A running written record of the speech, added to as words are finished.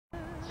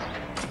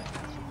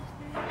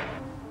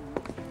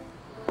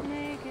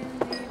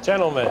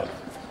Gentlemen,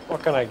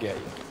 what can I get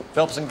you?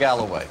 Phelps and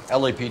Galloway,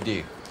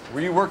 LAPD.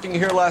 Were you working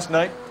here last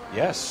night?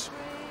 Yes.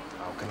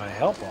 How can I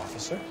help,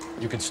 officer?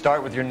 You can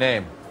start with your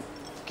name.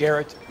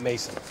 Garrett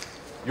Mason.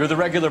 You're the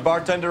regular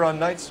bartender on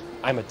nights?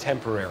 I'm a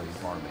temporary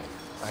barman.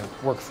 I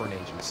work for an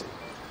agency.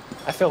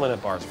 I fill in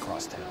at bars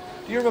across town.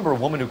 Do you remember a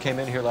woman who came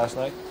in here last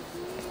night?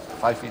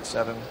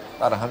 5'7",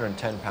 about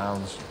 110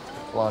 pounds,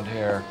 blonde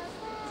hair,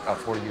 about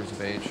 40 years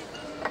of age.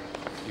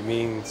 You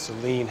mean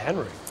Celine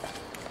Henry?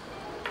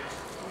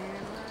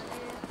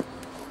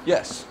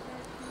 Yes.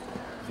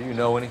 Do you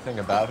know anything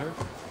about her?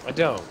 I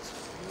don't.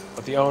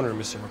 But the owner,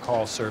 Mr.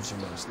 McCall, serves her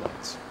most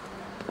nights.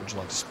 Would you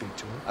like to speak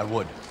to him? I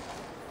would.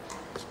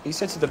 He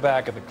sits at the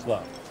back of the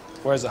club.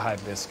 Wears a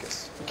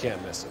hibiscus. You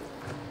can't miss him.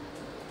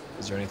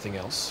 Is there anything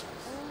else?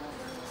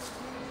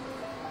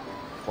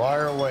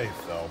 Fire away,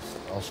 Phelps.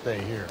 I'll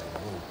stay here.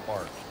 I'm a little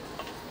parched.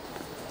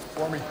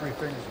 Pour me 3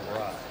 fingers of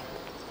rye.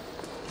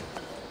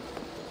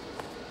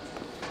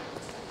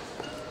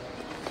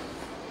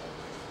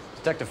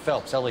 Detective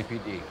Phelps,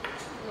 LAPD.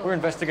 We're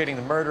investigating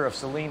the murder of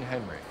Celine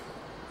Henry.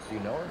 Do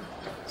you know her?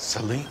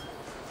 Celine?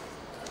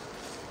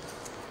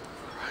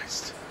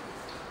 Christ.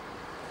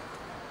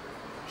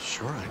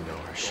 Sure I know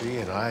her. She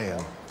and I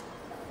and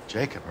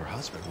Jacob, her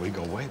husband, we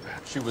go way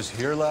back. She was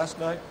here last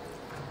night?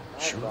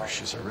 Sure,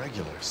 she's a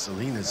regular.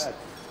 Celine was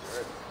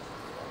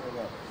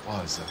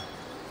a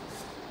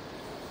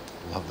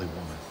lovely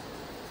woman.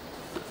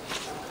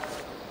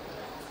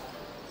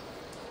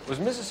 Was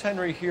Mrs.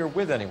 Henry here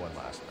with anyone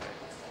last night?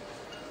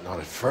 Not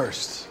at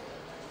first.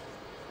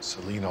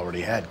 Celine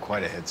already had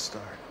quite a head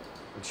start.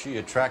 But she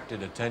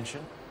attracted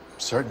attention?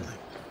 Certainly.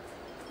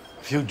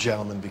 A few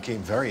gentlemen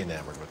became very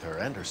enamored with her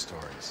and her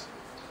stories.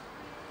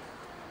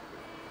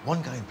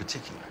 One guy in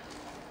particular.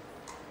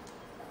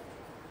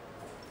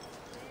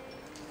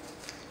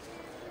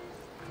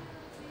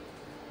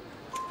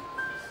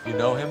 You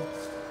know him?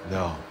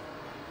 No.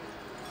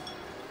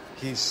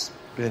 He's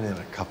been in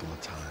a couple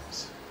of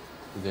times.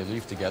 Did they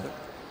leave together?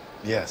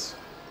 Yes.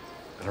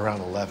 At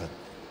around 11.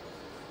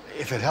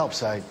 If it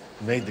helps, I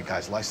made the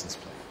guy's license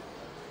plate.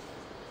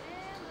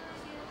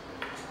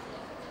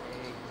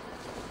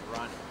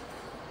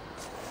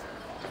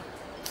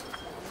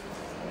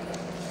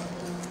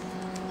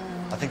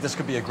 I think this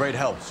could be a great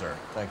help, sir.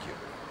 Thank you.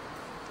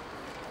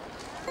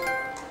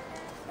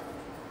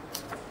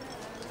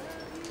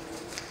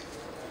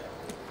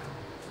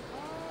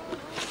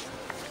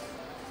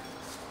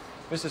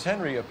 Mrs.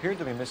 Henry appeared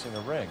to be missing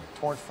a ring,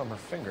 torn from her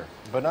finger,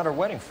 but not her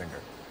wedding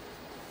finger.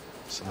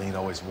 Celine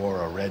always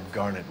wore a red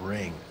garnet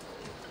ring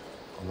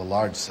on the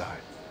large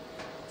side.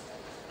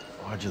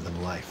 Larger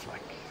than life,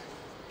 like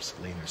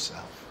Celine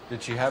herself.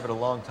 Did she have it a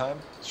long time?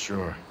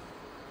 Sure.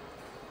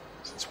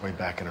 Since way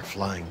back in her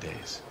flying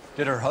days.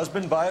 Did her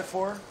husband buy it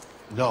for her?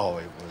 No,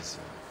 it was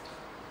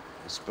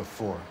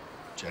before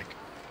Jacob.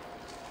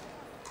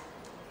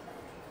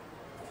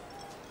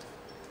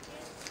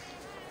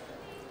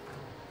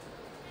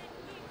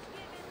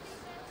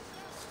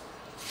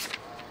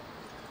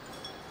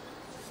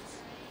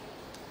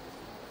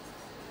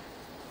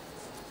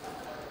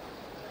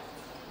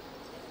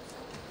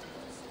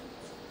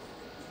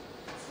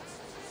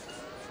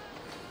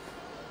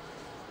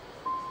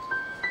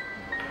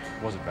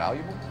 Was it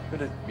valuable?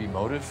 Could it be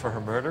motive for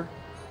her murder?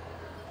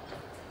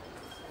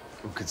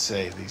 Who could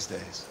say these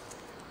days?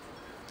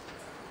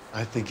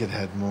 I think it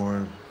had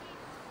more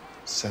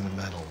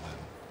sentimental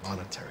than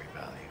monetary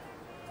value.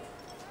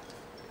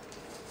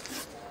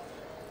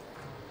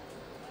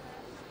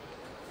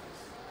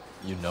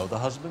 You know the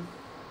husband?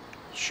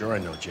 Sure I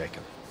know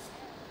Jacob.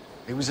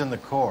 He was in the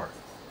Corps.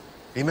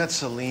 He met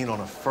Celine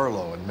on a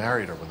furlough and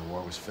married her when the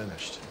war was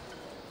finished.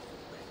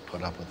 He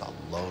put up with a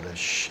load of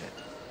shit.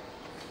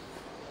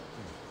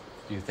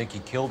 Do you think he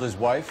killed his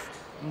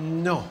wife?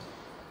 No.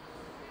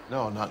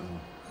 No, not in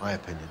my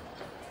opinion.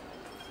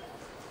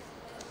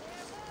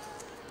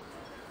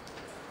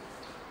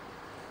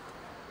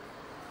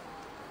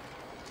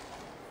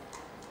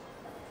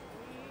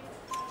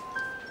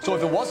 So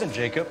if it wasn't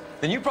Jacob,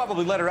 then you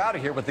probably let her out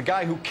of here with the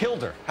guy who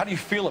killed her. How do you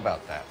feel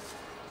about that?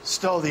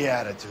 Stow the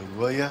attitude,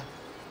 will ya?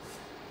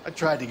 I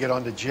tried to get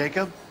onto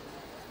Jacob.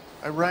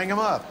 I rang him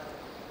up.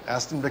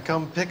 Asked him to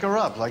come pick her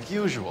up, like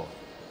usual.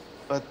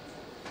 But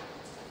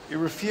he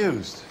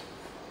refused.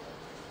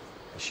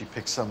 She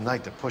picked some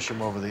night to push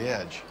him over the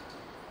edge.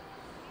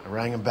 I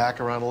rang him back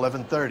around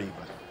 11:30,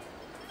 but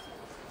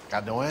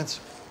got no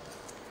answer.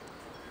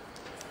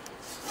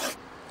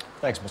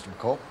 Thanks, Mr.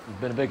 McCall.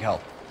 You've been a big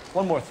help.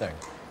 One more thing.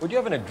 Would you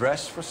have an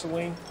address for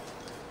Celine?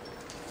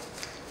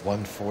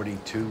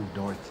 142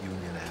 North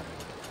Union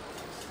Avenue.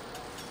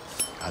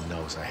 God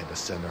knows I had to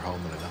send her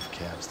home in enough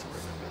cabs to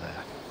remember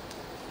that.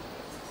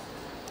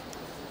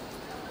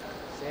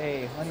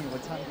 Say, honey,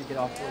 what time did you get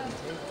off work and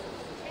take?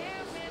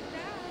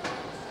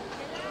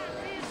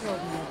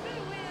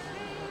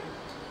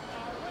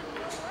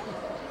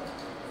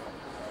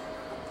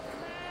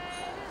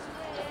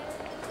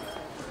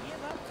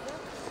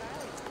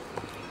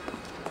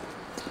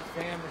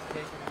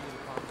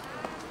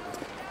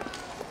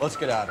 Let's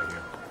get out of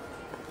here.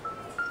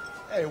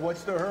 Hey,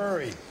 what's the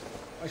hurry?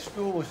 My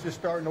stool was just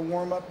starting to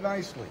warm up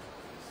nicely.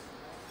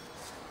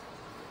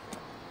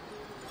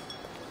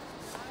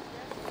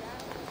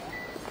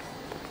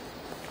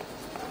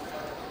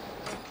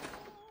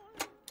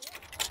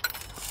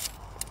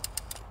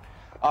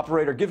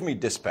 Operator, give me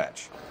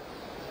dispatch.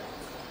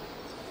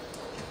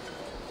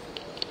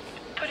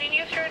 Putting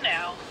you through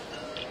now.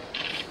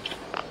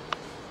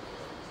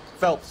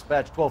 Phelps,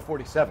 badge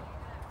 1247.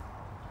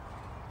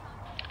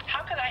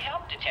 How can I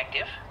help,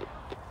 Detective?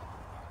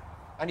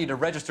 I need a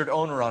registered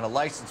owner on a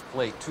license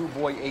plate,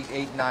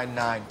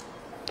 2boy8899.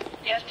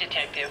 Yes,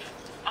 Detective.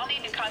 I'll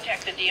need to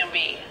contact the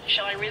DMV.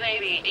 Shall I relay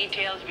the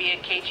details via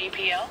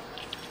KGPL?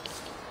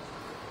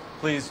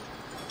 Please.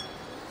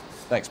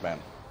 Thanks, ma'am.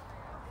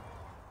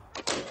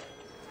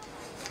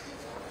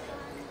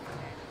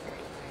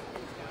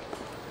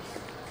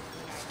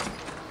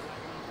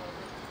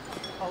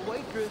 A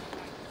waitress.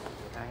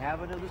 Can I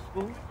have another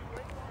spoon?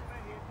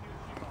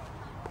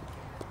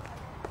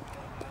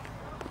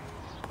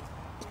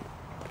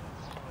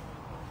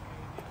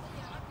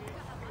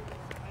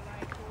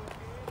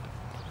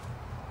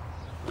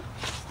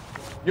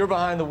 You're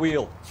behind the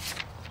wheel.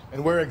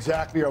 And where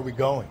exactly are we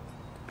going?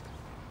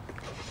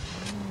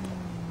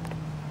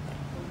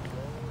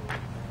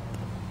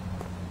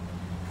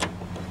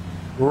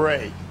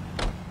 Great.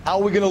 How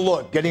are we gonna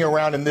look getting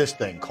around in this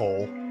thing,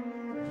 Cole?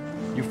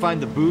 You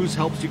find the booze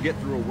helps you get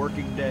through a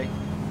working day?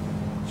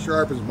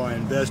 Sharpens my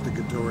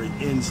investigatory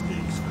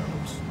instincts,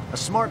 Phelps. A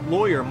smart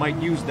lawyer might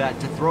use that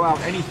to throw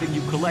out anything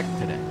you collect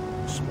today.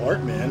 A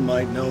smart man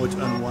might know it's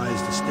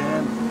unwise to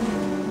stand.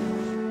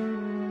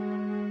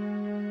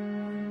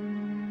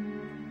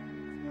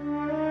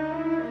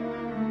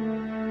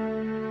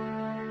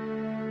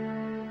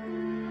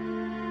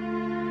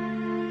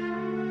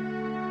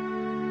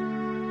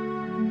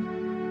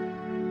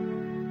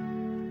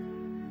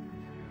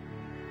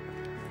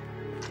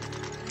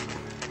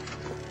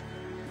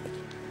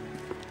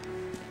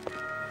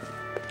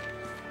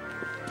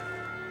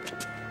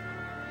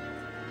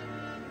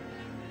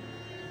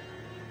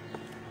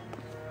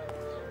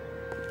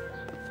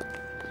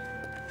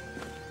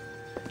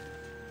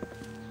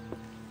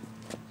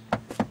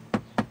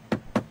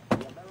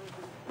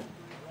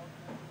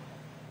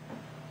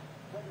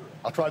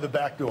 I'll try the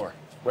back door.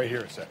 Wait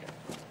here a second.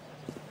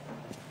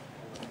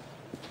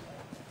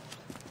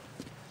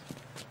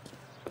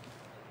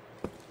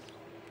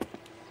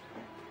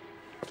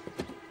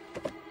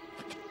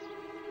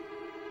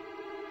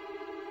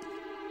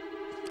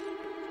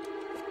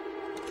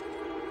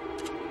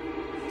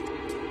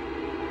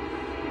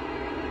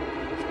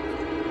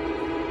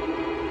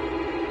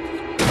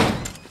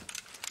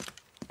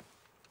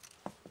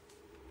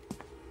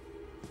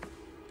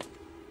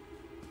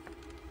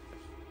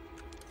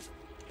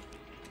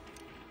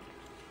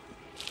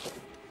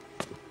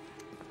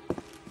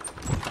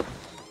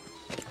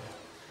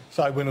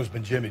 Side window's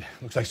been jimmied.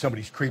 Looks like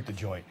somebody's creeped the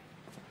joint.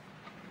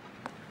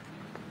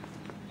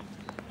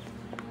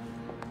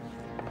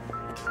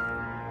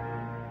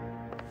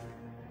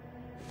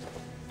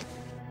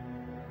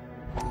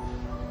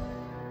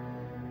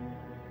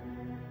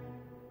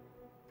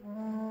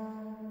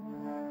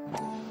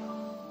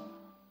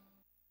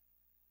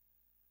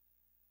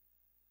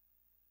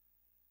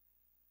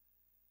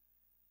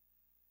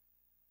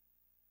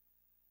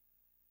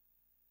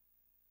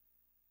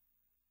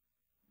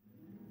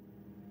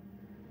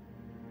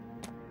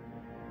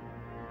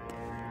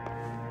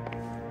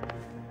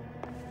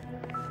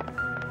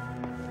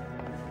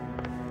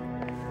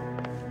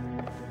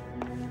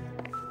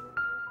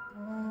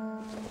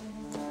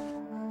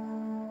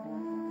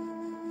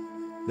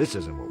 This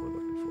isn't what we're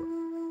looking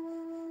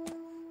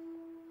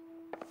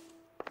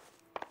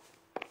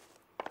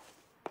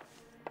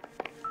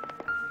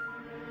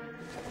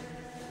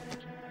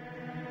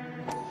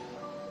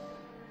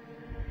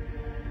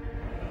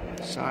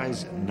for.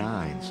 Size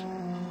 9s.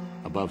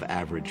 Above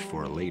average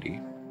for a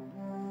lady.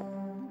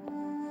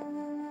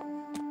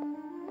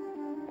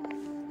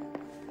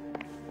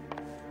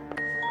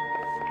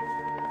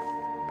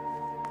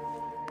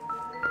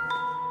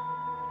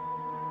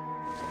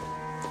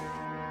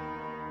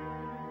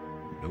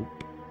 Nope.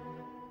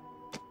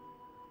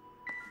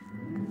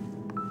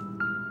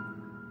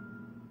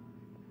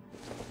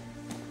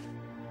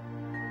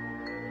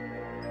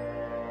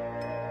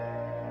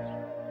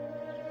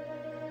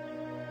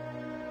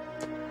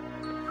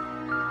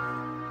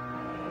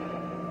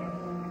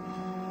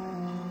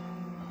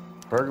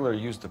 Burglar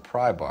used the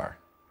pry bar.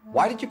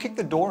 Why did you kick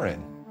the door in?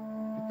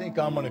 You think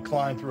I'm gonna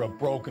climb through a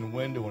broken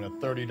window in a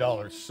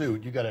 $30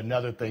 suit? You got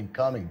another thing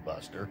coming,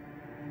 Buster.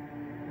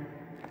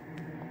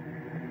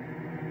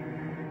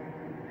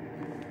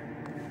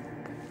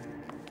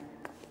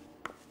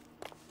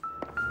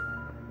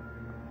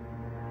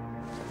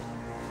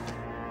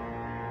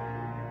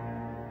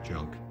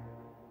 Junk.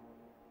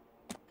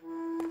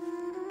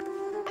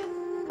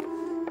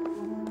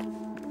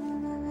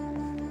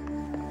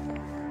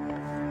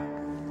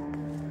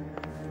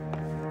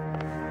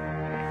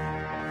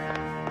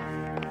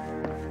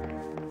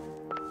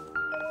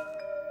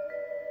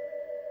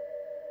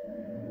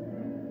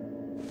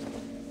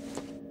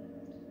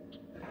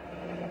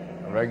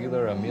 A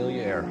regular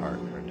Amelia Earhart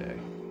per day.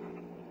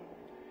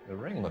 The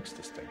ring looks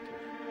distinctive.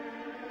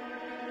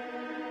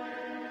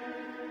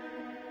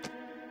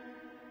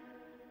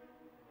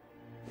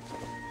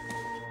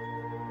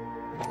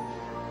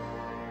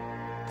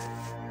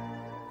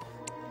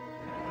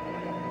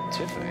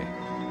 Tiffany?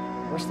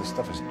 The rest of the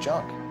stuff is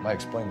junk. Might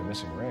explain the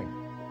missing ring.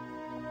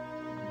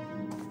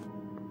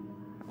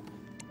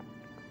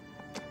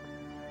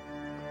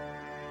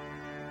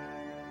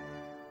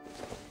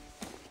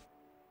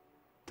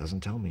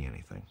 Doesn't tell me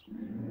anything.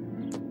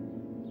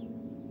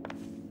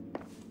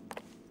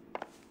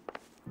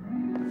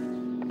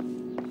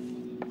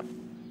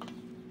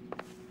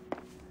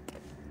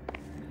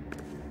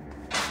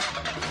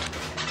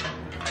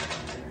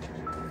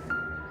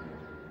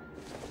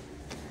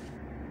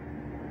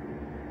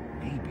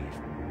 Maybe.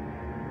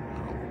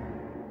 Oh.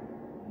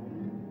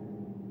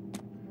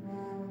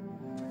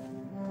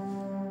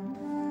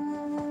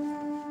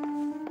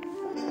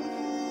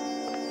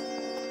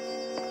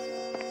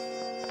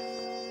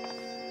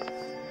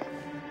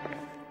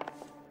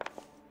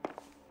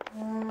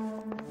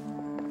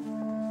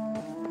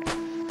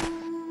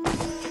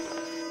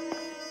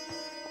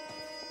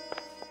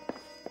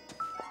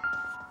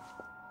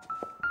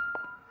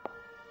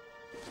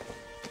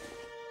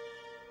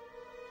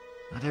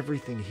 Not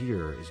everything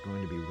here is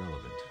going to be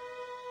relevant.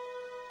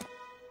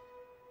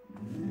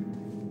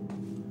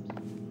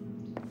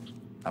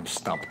 I'm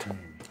stumped.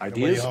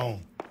 Nobody Ideas?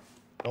 home.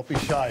 Don't be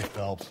shy,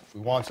 Phelps. If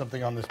we want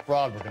something on this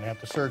broad, we're gonna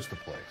have to search the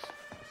place.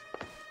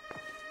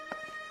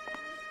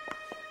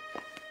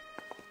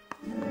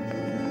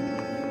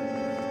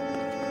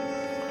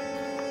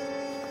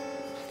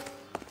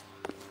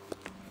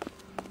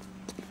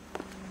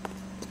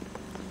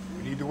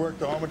 We need to work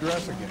the home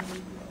address again.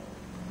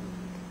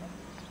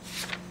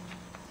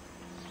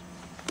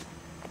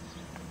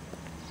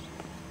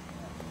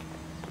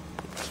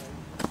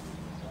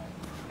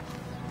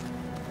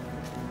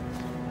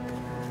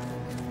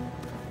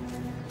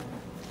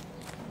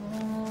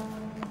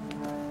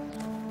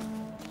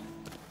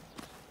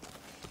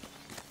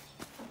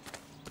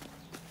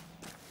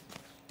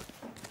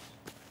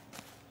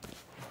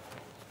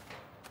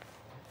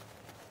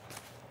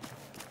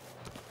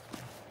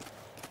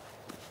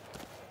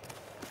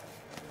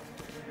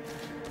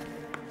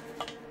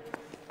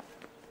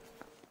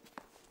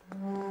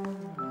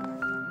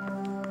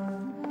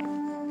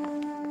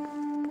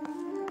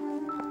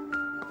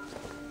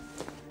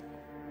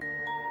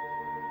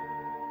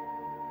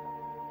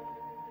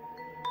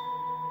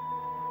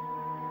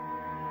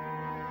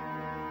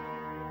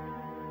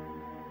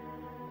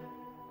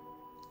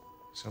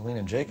 Celine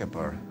and Jacob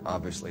are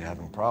obviously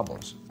having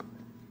problems.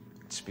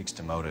 It speaks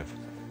to motive.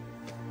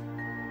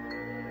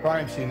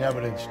 Crime scene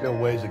evidence still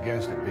weighs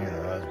against it being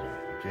her husband,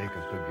 but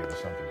Jacob could give us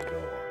something to go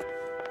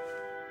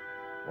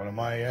on. One of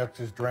my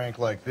exes drank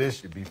like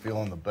this, you'd be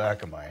feeling the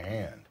back of my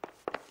hand.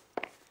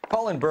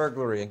 Call in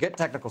burglary and get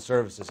technical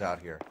services out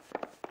here.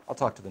 I'll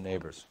talk to the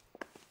neighbors.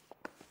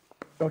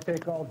 Don't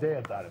take all day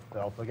about it,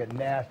 Phelps. I get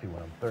nasty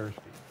when I'm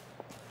thirsty.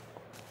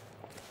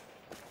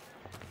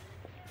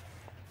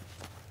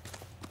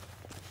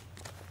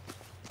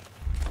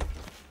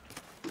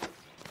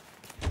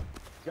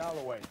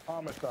 Galloway,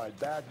 homicide,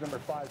 badge number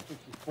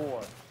 564.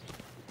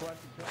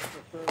 Requesting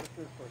technical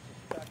services for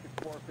suspected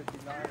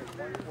 459 at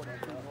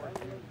 142 North.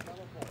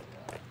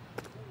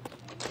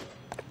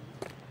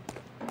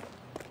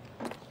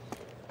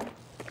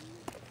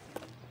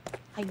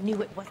 I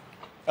knew it was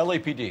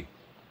LAPD.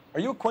 Are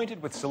you acquainted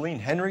with Celine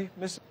Henry,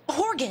 Miss?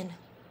 Horgan.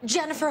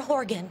 Jennifer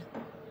Horgan.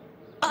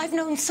 I've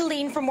known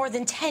Celine for more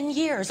than 10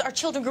 years. Our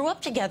children grew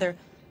up together.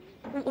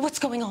 What's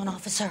going on,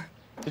 officer?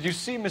 Did you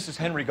see Mrs.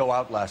 Henry go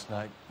out last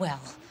night?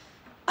 Well,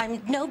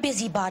 I'm no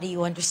busybody,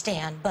 you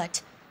understand,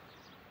 but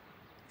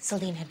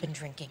Celine had been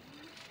drinking.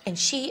 And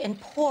she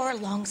and poor,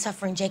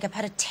 long-suffering Jacob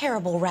had a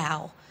terrible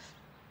row.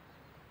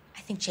 I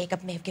think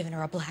Jacob may have given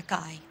her a black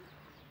eye.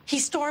 He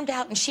stormed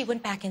out and she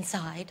went back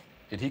inside.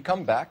 Did he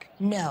come back?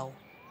 No.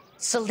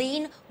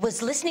 Celine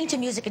was listening to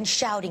music and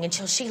shouting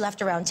until she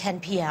left around 10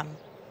 p.m.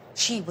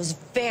 She was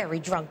very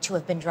drunk to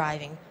have been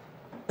driving.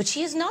 But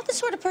she is not the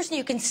sort of person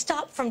you can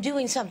stop from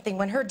doing something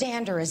when her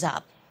dander is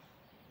up.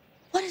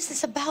 What is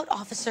this about,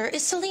 officer?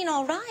 Is Celine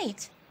all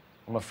right?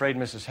 I'm afraid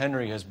Mrs.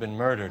 Henry has been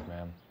murdered,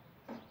 ma'am.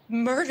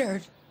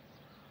 Murdered?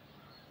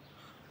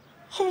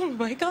 Oh,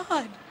 my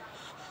God.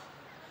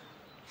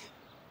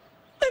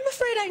 I'm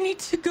afraid I need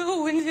to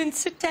go and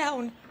sit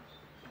down.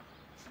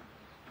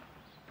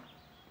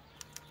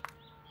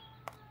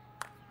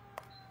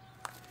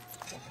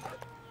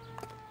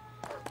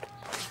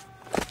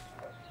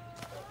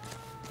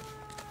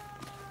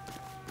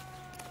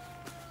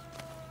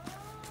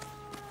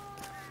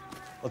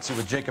 Let's see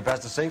what Jacob has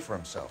to say for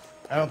himself.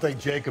 I don't think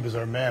Jacob is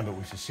our man, but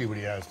we should see what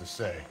he has to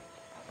say.